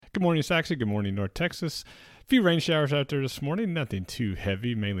Good morning, Saxon. Good morning, North Texas. A few rain showers out there this morning. Nothing too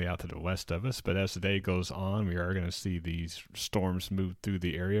heavy, mainly out to the west of us. But as the day goes on, we are going to see these storms move through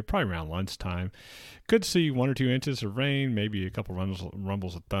the area, probably around lunchtime. Could see 1 or 2 inches of rain, maybe a couple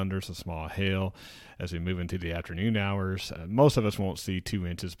rumbles of thunder, some small hail as we move into the afternoon hours. Most of us won't see 2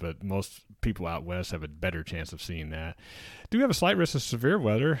 inches, but most people out west have a better chance of seeing that. Do have a slight risk of severe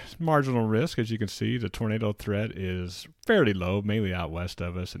weather, marginal risk. As you can see, the tornado threat is fairly low, mainly out west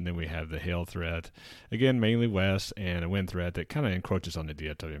of us, and then we have the hail threat, again, mainly west, and a wind threat that kind of encroaches on the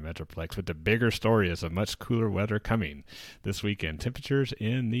DFW Metroplex. But the bigger story is a much cooler weather coming this weekend. Temperatures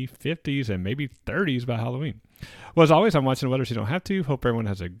in the 50s and maybe 30s by Halloween. Well, as always, I'm watching the weather so you don't have to. Hope everyone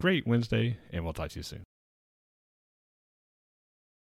has a great Wednesday, and we'll talk to you soon.